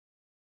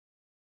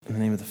In the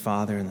name of the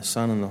Father, and the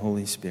Son, and the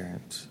Holy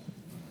Spirit.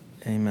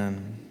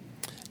 Amen.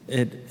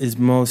 It is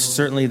most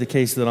certainly the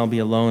case that I'll be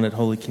alone at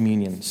Holy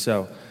Communion.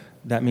 So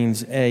that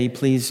means, A,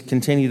 please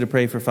continue to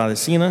pray for Father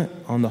Sina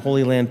on the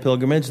Holy Land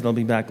pilgrimage. They'll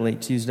be back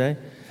late Tuesday.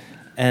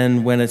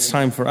 And when it's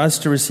time for us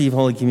to receive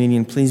Holy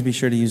Communion, please be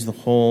sure to use the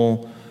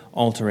whole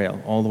altar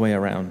rail all the way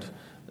around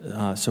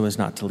so as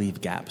not to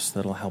leave gaps.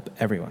 That'll help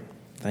everyone.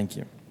 Thank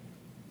you.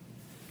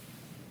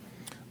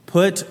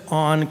 Put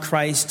on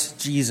Christ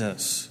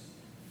Jesus.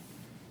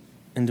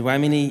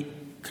 Induamini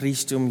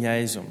Christum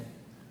Jesum.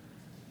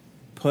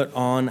 Put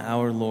on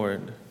our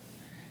Lord.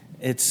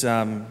 It's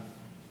you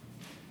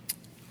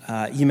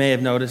may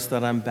have noticed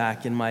that I'm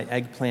back in my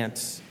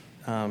eggplant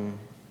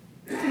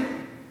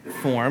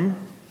form,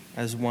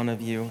 as one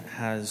of you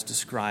has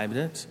described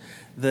it.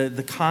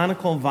 The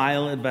conical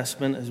violet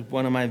vestment is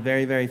one of my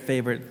very, very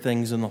favorite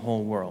things in the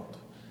whole world.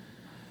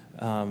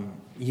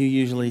 You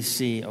usually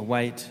see a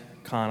white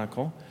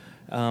conical,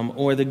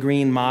 or the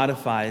green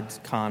modified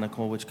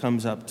conical, which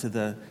comes up to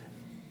the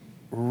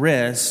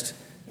wrist,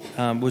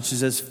 which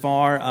is as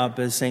far up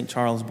as St.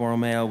 Charles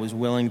Borromeo was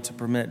willing to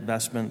permit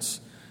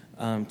vestments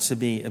to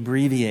be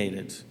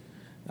abbreviated.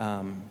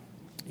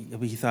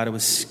 He thought it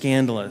was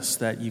scandalous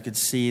that you could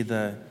see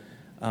the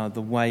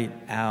white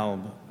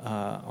alb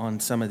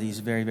on some of these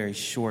very, very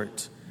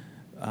short,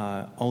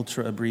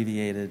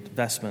 ultra-abbreviated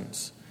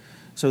vestments.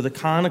 So the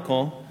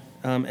conical,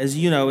 as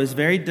you know, is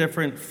very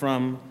different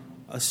from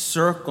a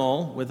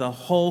circle with a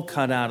hole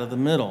cut out of the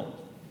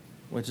middle,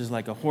 which is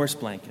like a horse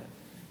blanket.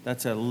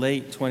 That's a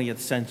late 20th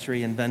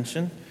century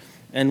invention.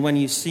 And when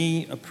you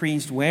see a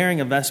priest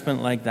wearing a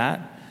vestment like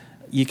that,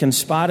 you can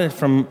spot it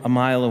from a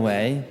mile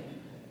away,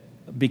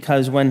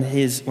 because when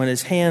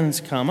his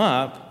hands come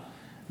up,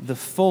 the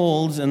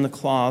folds in the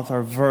cloth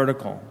are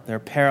vertical. They're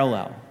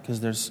parallel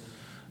because there's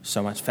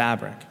so much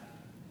fabric.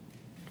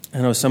 I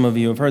know some of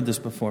you have heard this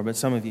before, but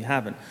some of you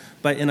haven't.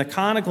 But in a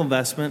conical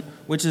vestment,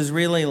 which is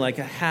really like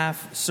a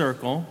half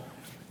circle,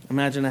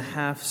 imagine a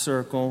half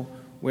circle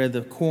where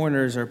the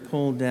corners are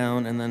pulled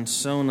down and then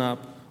sewn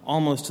up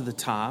almost to the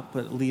top,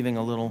 but leaving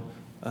a little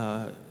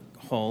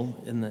hole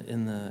in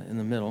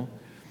the middle.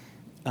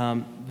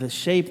 The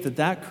shape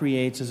that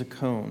creates is a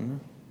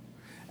cone.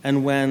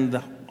 And when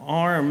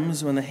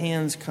the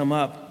hands come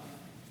up,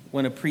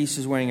 when a priest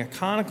is wearing a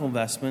conical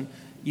vestment,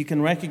 you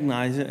can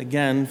recognize it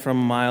again from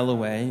a mile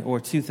away or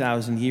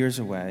 2,000 years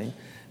away,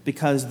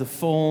 because the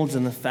folds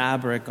and the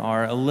fabric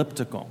are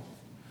elliptical.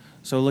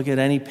 So look at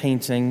any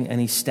painting,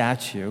 any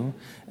statue,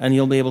 and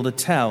you'll be able to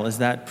tell, is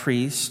that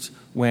priest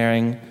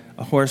wearing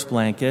a horse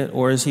blanket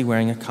or is he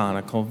wearing a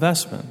conical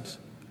vestment?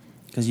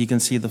 Because you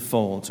can see the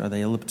folds. Are they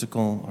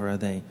elliptical or are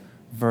they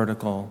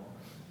vertical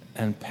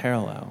and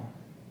parallel?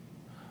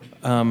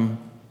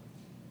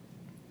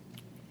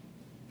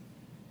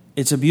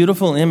 It's a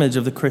beautiful image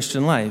of the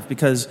Christian life,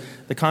 because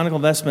the conical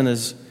vestment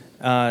is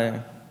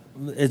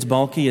it's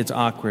bulky, it's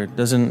awkward,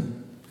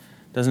 doesn't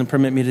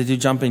permit me to do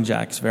jumping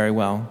jacks very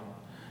well.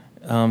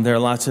 There are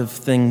lots of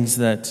things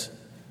that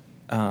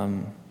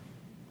some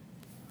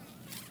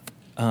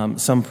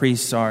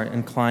priests are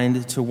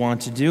inclined to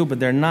want to do, but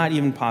they're not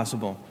even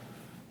possible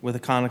with a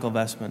conical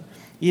vestment.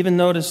 Even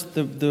notice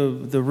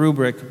the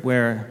rubric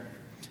where,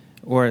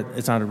 or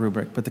it's not a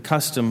rubric, but the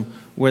custom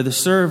where the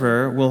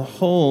server will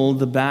hold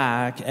the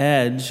back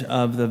edge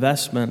of the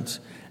vestment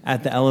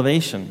at the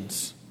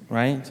elevations,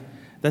 right?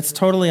 That's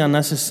totally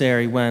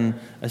unnecessary when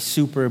a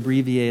super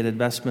abbreviated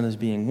vestment is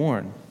being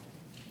worn.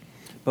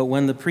 But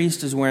when the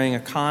priest is wearing a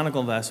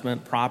conical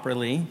vestment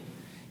properly,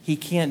 he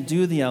can't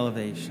do the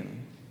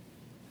elevation.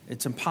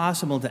 It's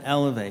impossible to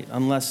elevate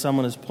unless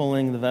someone is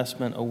pulling the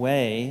vestment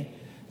away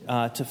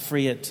to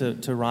free it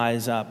to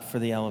rise up for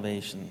the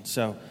elevation.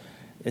 So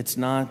it's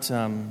not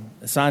an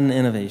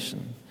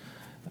innovation.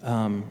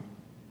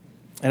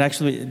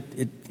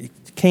 It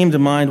came to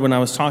mind when I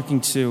was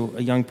talking to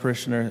a young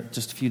parishioner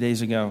just a few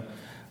days ago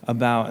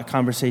about a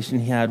conversation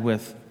he had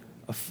with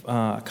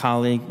a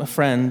colleague, a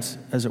friend,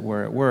 as it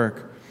were, at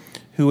work,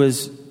 who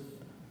was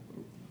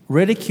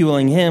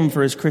ridiculing him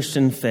for his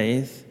Christian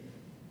faith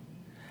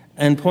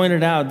and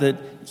pointed out that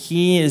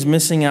he is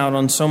missing out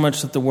on so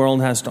much that the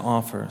world has to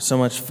offer, so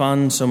much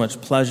fun, so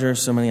much pleasure,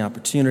 so many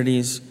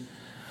opportunities.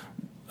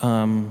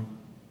 And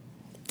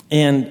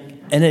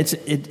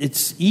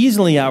it's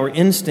easily our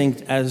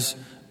instinct as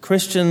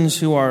Christians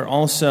who are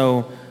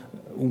also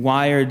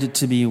wired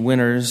to be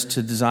winners,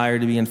 to desire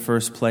to be in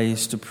first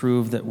place, to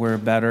prove that we're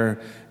better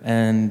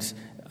and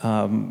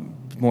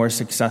more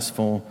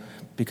successful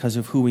because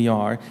of who we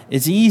are.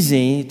 It's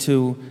easy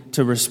to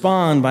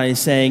respond by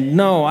saying,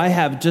 no, I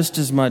have just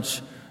as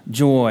much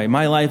joy.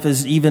 My life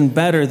is even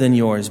better than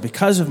yours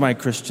because of my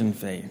Christian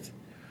faith.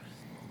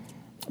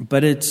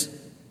 But it's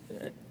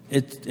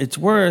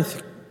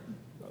worth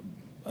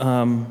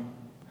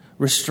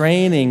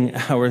restraining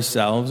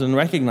ourselves and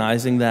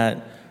recognizing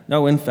that,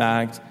 no, in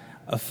fact,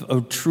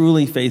 a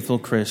truly faithful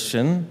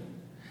Christian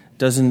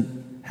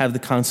doesn't have the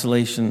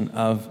consolation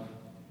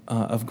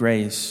of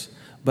grace,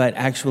 but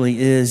actually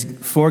is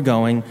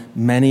foregoing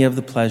many of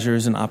the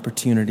pleasures and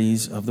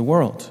opportunities of the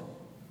world.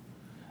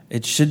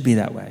 It should be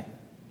that way.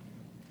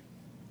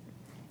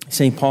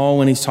 St. Paul,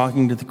 when he's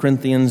talking to the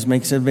Corinthians,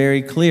 makes it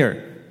very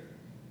clear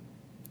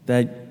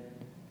that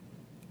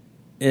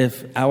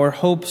if our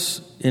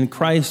hopes in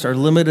Christ are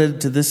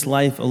limited to this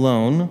life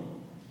alone,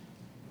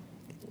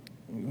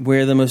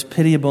 we're the most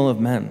pitiable of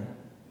men.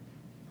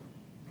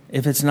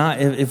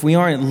 If we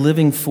aren't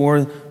living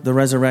for the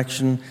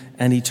resurrection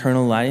and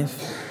eternal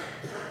life,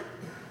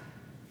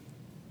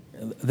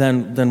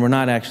 then we're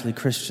not actually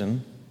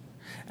Christian.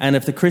 And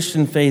if the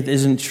Christian faith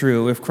isn't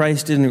true, if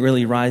Christ didn't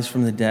really rise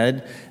from the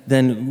dead,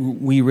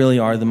 then we really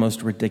are the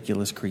most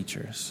ridiculous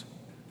creatures.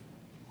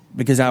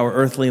 Because our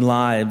earthly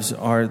lives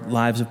are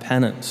lives of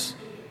penance,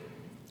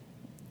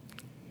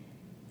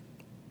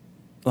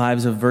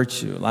 lives of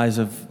virtue, lives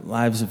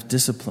of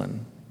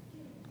discipline.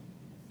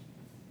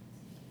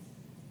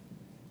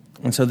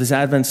 And so this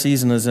Advent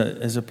season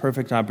is a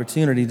perfect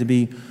opportunity to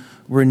be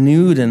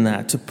renewed in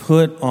that, to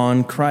put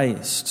on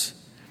Christ.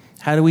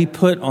 How do we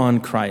put on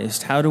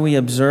Christ? How do we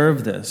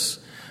observe this?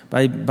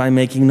 By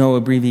making no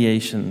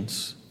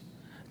abbreviations.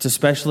 It's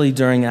especially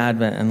during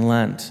Advent and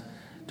Lent,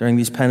 during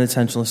these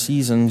penitential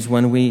seasons,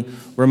 when we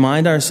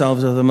remind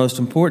ourselves of the most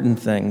important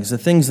things, the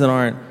things that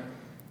aren't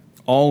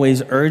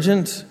always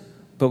urgent,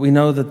 but we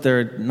know that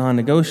they're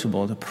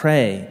non-negotiable, to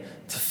pray,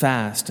 to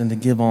fast, and to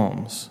give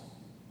alms.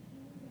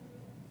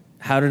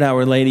 How did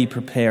Our Lady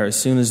prepare as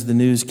soon as the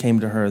news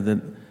came to her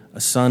that a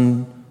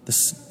son,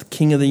 the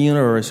King of the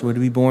universe, would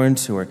be born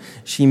to her?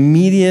 She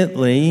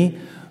immediately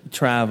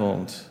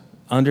traveled,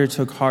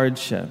 undertook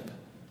hardship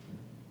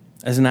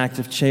as an act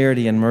of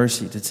charity and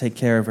mercy to take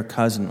care of her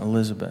cousin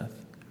Elizabeth.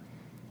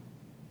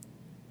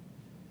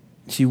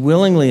 She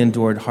willingly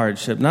endured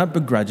hardship, not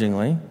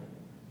begrudgingly.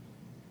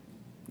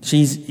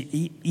 She's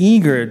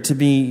eager to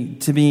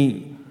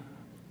be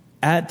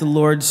at the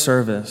Lord's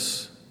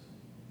service,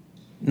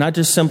 not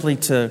just simply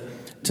to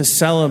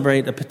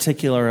celebrate a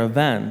particular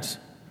event,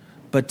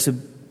 but to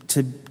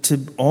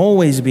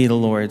always be the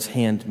Lord's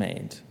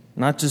handmaid,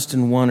 not just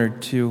in one or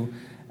two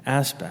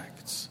aspects.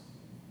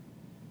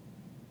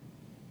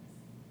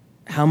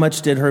 How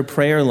much did her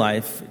prayer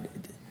life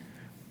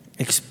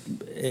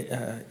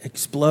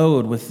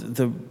explode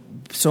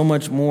with so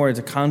much more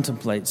to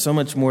contemplate, so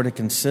much more to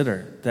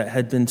consider that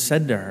had been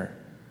said to her,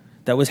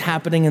 that was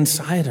happening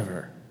inside of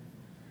her.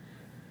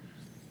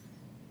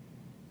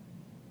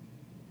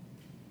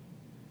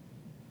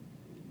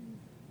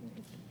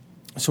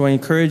 So I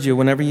encourage you,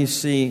 whenever you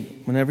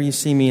see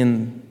me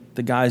in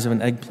the guise of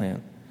an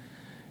eggplant,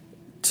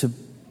 to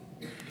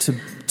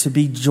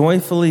be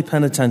joyfully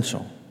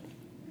penitential,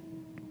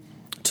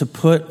 to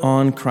put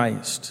on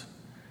Christ,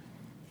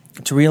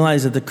 to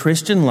realize that the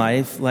Christian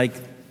life, like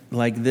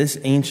this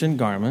ancient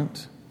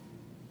garment,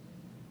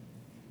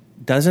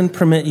 doesn't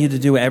permit you to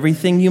do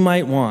everything you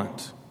might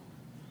want,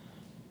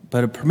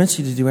 but it permits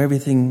you to do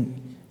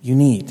everything you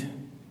need.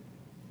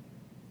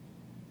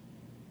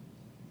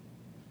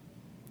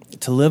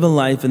 To live a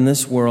life in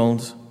this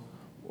world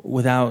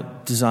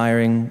without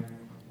desiring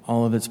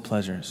all of its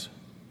pleasures.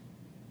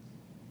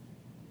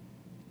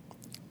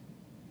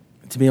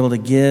 To be able to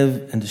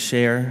give and to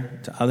share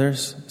to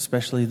others,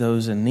 especially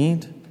those in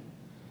need.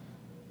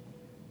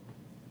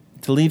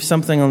 To leave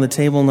something on the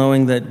table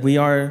knowing that we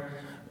are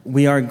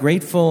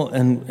grateful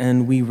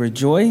and we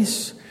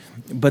rejoice,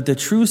 but the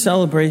true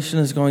celebration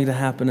is going to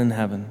happen in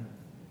heaven.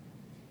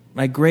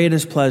 My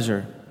greatest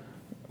pleasure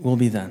will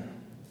be then.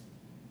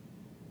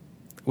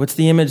 What's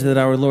the image that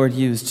our Lord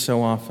used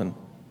so often?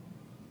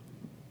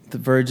 The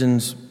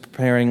virgins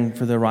preparing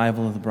for the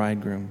arrival of the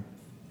bridegroom.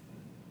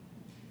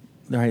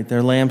 Right,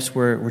 their lamps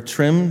were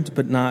trimmed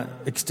but not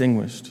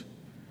extinguished.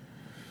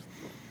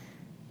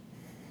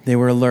 They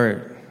were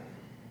alert.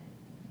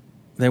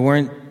 They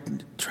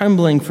weren't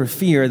trembling for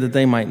fear that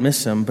they might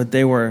miss him, but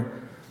they were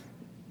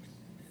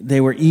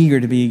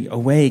eager to be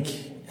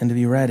awake and to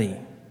be ready.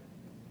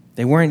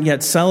 They weren't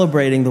yet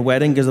celebrating the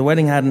wedding because the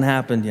wedding hadn't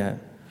happened yet.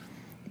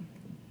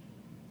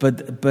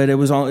 But it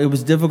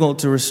was difficult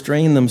to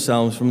restrain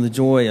themselves from the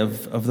joy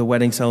of the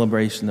wedding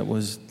celebration that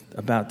was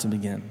about to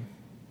begin.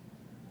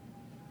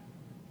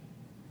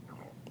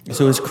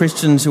 So as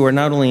Christians who are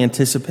not only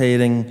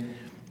anticipating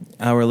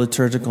our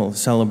liturgical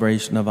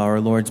celebration of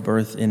our Lord's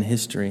birth in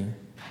history,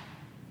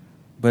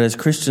 but as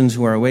Christians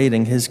who are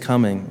awaiting his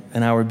coming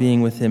and our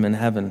being with him in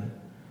heaven,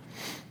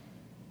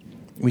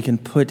 we can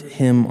put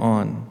him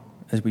on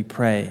as we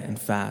pray and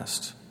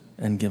fast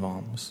and give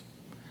alms.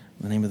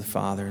 In the name of the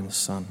Father, and the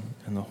Son,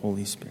 and the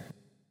Holy Spirit.